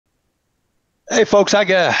Hey, folks,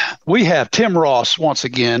 we have Tim Ross once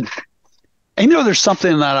again. And there's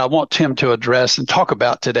something that I want Tim to address and talk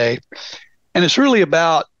about today, and it's really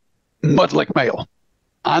about Mudlick Mail.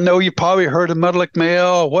 I know you probably heard of Mudlick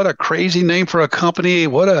Mail. What a crazy name for a company.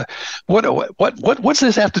 What's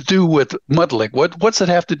this have to do with Mudlick? What's it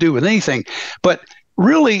have to do with anything? But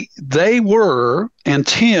really, they were, and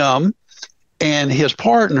Tim and his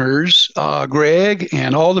partners, Greg,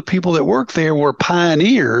 and all the people that work there were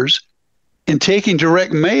pioneers in taking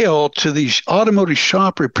direct mail to these automotive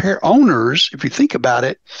shop repair owners, if you think about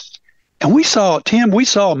it. And we saw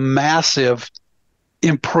a massive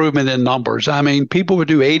improvement in numbers. I mean, people would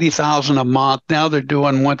do 80,000 a month. Now they're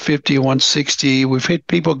doing 150, 160. We've had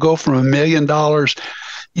people go from $1 million,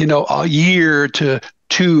 a year to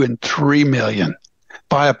 2 and 3 million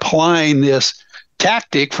by applying this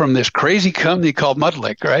tactic from this crazy company called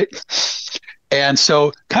Mudlick, right? And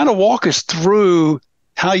so kind of walk us through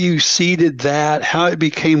how you seeded that, how it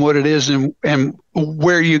became what it is, and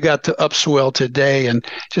where you got to Upswell today, and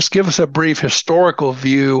just give us a brief historical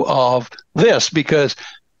view of this, because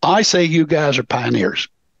I say you guys are pioneers,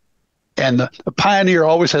 and the pioneer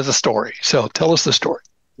always has a story. So tell us the story.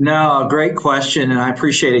 No, great question, and I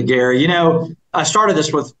appreciate it, Gary. I started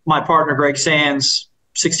this with my partner, Greg Sands,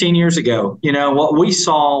 16 years ago. What we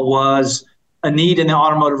saw was a need in the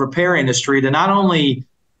automotive repair industry to not only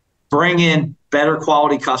bring in better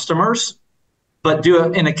quality customers, but do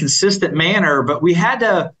it in a consistent manner. But we had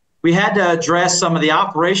to address some of the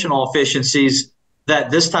operational efficiencies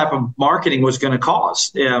that this type of marketing was going to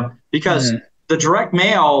cause. Because the direct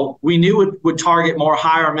mail, we knew would target more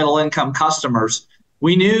higher middle income customers.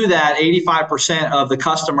 We knew that 85% of the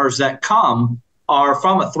customers that come are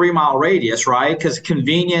from a 3-mile radius, right? Because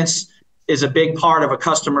convenience is a big part of a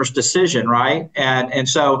customer's decision, right? And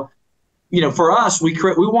so, for us, we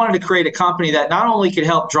wanted to create a company that not only could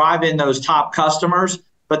help drive in those top customers,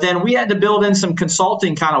 but then we had to build in some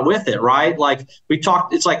consulting kind of with it, right? Like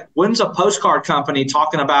it's like, when's a postcard company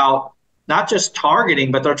talking about not just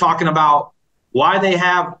targeting, but they're talking about why they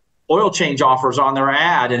have oil change offers on their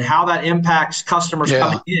ad and how that impacts customers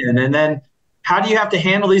coming in. And then how do you have to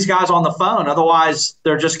handle these guys on the phone? Otherwise,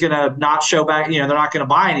 they're just going to not show back, they're not going to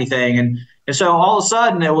buy anything. And so all of a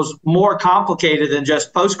sudden, it was more complicated than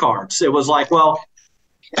just postcards. It was like, well,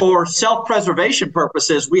 for self-preservation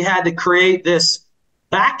purposes, we had to create this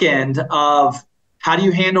back end of how do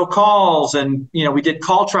you handle calls? And, we did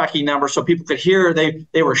call tracking numbers so people could hear.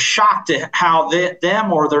 They were shocked at how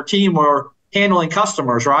them or their team were handling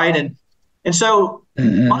customers, right? And so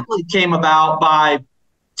Mudlick came about by,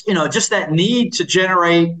 just that need to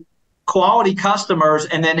generate quality customers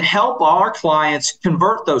and then help our clients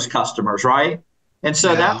convert those customers, right? And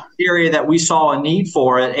so that's the area that we saw a need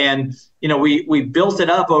for it. And, we built it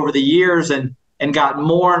up over the years and got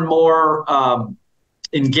more and more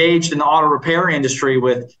engaged in the auto repair industry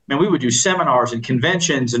we would do seminars and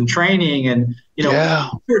conventions and training. And, we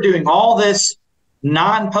were doing all this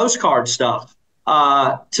non-postcard stuff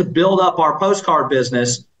to build up our postcard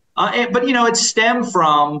business. But it stemmed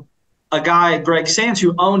from a guy, Greg Sands,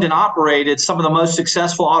 who owned and operated some of the most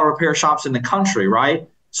successful auto repair shops in the country, right?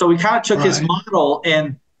 So we kind of took his model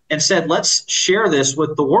and said, let's share this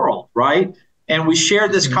with the world, right? And we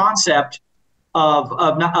shared this concept of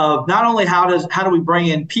not only how do we bring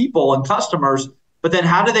in people and customers, but then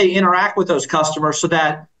how do they interact with those customers so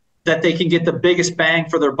that they can get the biggest bang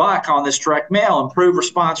for their buck on this direct mail, improve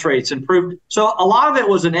response rates, So a lot of it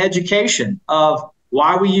was an education of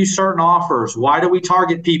why we use certain offers. Why do we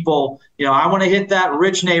target people? I want to hit that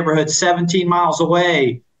rich neighborhood 17 miles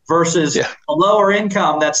away versus a lower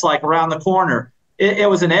income that's like around the corner. It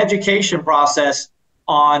was an education process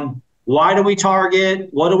on why do we target?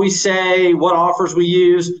 What do we say? What offers we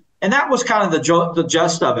use? And that was kind of the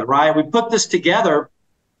gist of it, right? We put this together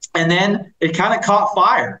and then it kind of caught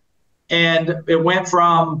fire. And it went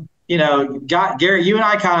from, Gary, you and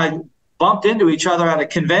I kind of bumped into each other at a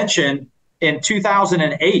convention in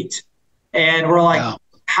 2008. And we're like,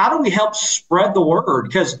 how do we help spread the word?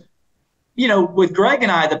 Because, with Greg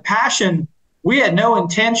and I, the passion, we had no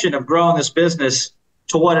intention of growing this business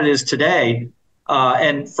to what it is today.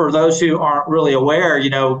 And for those who aren't really aware,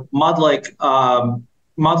 Mudlick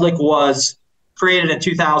was created in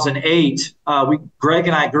 2008. Greg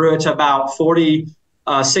and I grew it to about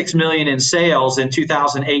 46 million in sales in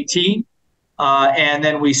 2018. And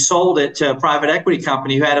then we sold it to a private equity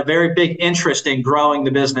company who had a very big interest in growing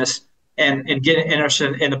the business and getting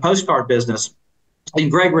interested in the postcard business.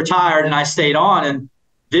 And Greg retired and I stayed on. And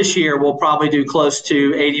this year we'll probably do close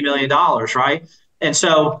to $80 million, right? And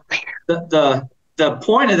so the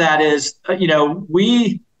point of that is,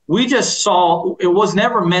 we we just saw it was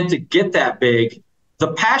never meant to get that big.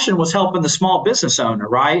 The passion was helping the small business owner,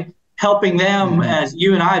 right? Helping them, as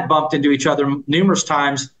you and I had bumped into each other numerous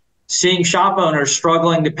times, seeing shop owners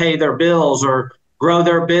struggling to pay their bills or grow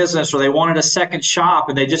their business, or they wanted a second shop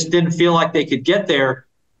and they just didn't feel like they could get there.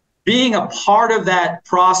 Being a part of that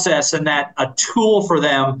process and that a tool for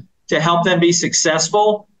them to help them be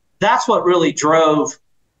successful, that's what really drove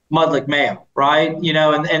Mudlick Mail, right?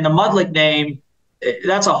 And the Mudlick name,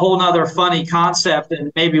 that's a whole nother funny concept,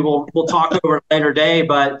 and maybe we'll talk over it later day,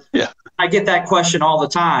 but yeah. I get that question all the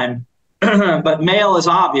time. But Mail is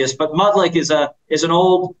obvious, but Mudlick is an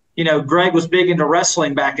old, Greg was big into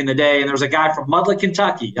wrestling back in the day, and there was a guy from Mudlick,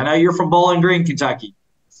 Kentucky. I know you're from Bowling Green, Kentucky.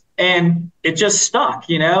 And it just stuck,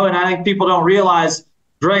 and I think people don't realize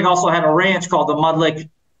Greg also had a ranch called the Mudlick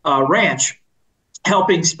Ranch,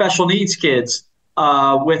 helping special needs kids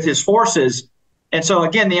with his forces. And so,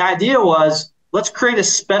 again, the idea was, let's create a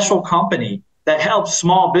special company that helps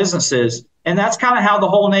small businesses. And that's kind of how the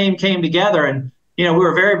whole name came together. And, we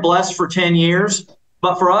were very blessed for 10 years.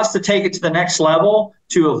 But for us to take it to the next level,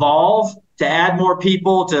 to evolve, to add more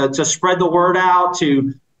people, to spread the word out,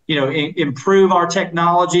 to improve our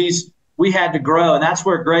technologies, we had to grow. And that's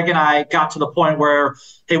where Greg and I got to the point where,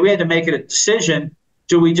 hey, we had to make a decision.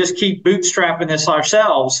 Do we just keep bootstrapping this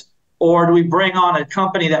ourselves, or do we bring on a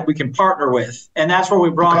company that we can partner with? And that's where we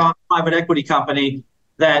brought on a private equity company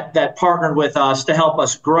that partnered with us to help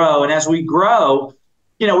us grow. And as we grow,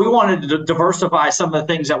 we wanted to diversify some of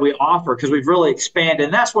the things that we offer, because we've really expanded.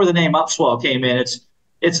 And that's where the name Upswell came in.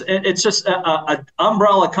 It's just an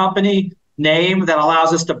umbrella company name that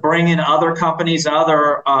allows us to bring in other companies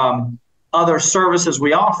and other services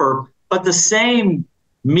we offer. But the same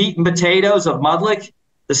meat and potatoes of Mudlick,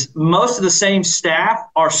 most of the same staff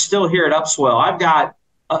are still here at Upswell. I've got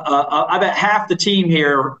I bet half the team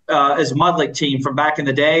here is Mudlick team from back in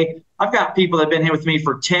the day. I've got people that have been here with me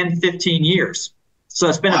for 10, 15 years. So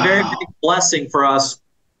it's been a very big blessing for us,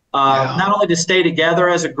 not only to stay together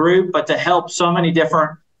as a group, but to help so many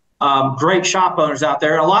different great shop owners out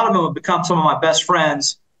there. And a lot of them have become some of my best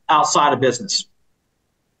friends outside of business.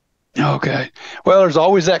 Okay. Well, there's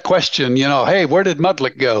always that question, hey, where did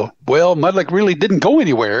Mudlick go? Well, Mudlick really didn't go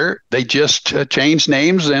anywhere. They just changed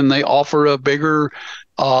names, and they offer a bigger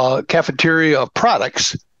cafeteria of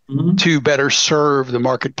products to better serve the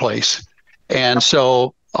marketplace. And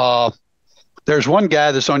so there's one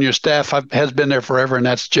guy that's on your staff has been there forever, and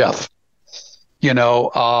that's Jeff. He and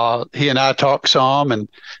I talk some, and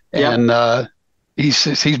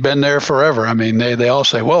he's been there forever. I mean, they all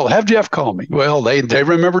say, well, have Jeff call me. Well, they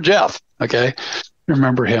remember Jeff. Okay.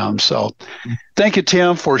 Remember him. So thank you,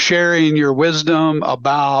 Tim, for sharing your wisdom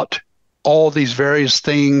about all these various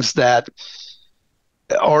things that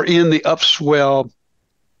are in the Upswell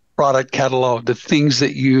product catalog, the things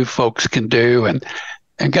that you folks can do. And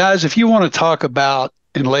guys, if you want to talk about,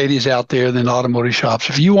 and ladies out there in automotive shops,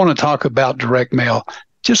 if you want to talk about direct mail,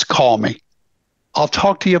 just call me. I'll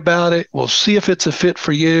talk to you about it. We'll see if it's a fit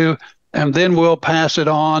for you, and then we'll pass it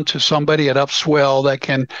on to somebody at Upswell that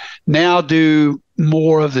can now do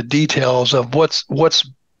more of the details of where's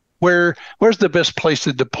the best place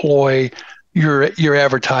to deploy your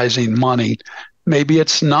advertising money. Maybe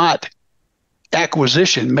it's not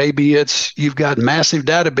acquisition. Maybe it's you've got massive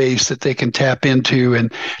database that they can tap into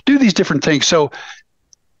and do these different things. So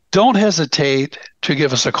don't hesitate to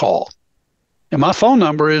give us a call. And my phone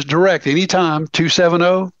number is direct anytime,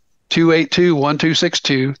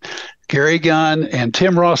 270-282-1262. Gary Gunn and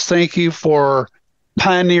Tim Ross, thank you for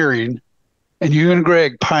pioneering, and you and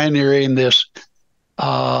Greg pioneering this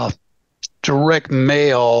direct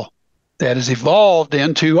mail that has evolved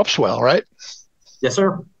into Upswell, right? Yes,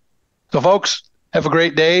 sir. So, folks, have a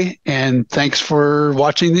great day, and thanks for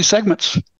watching these segments.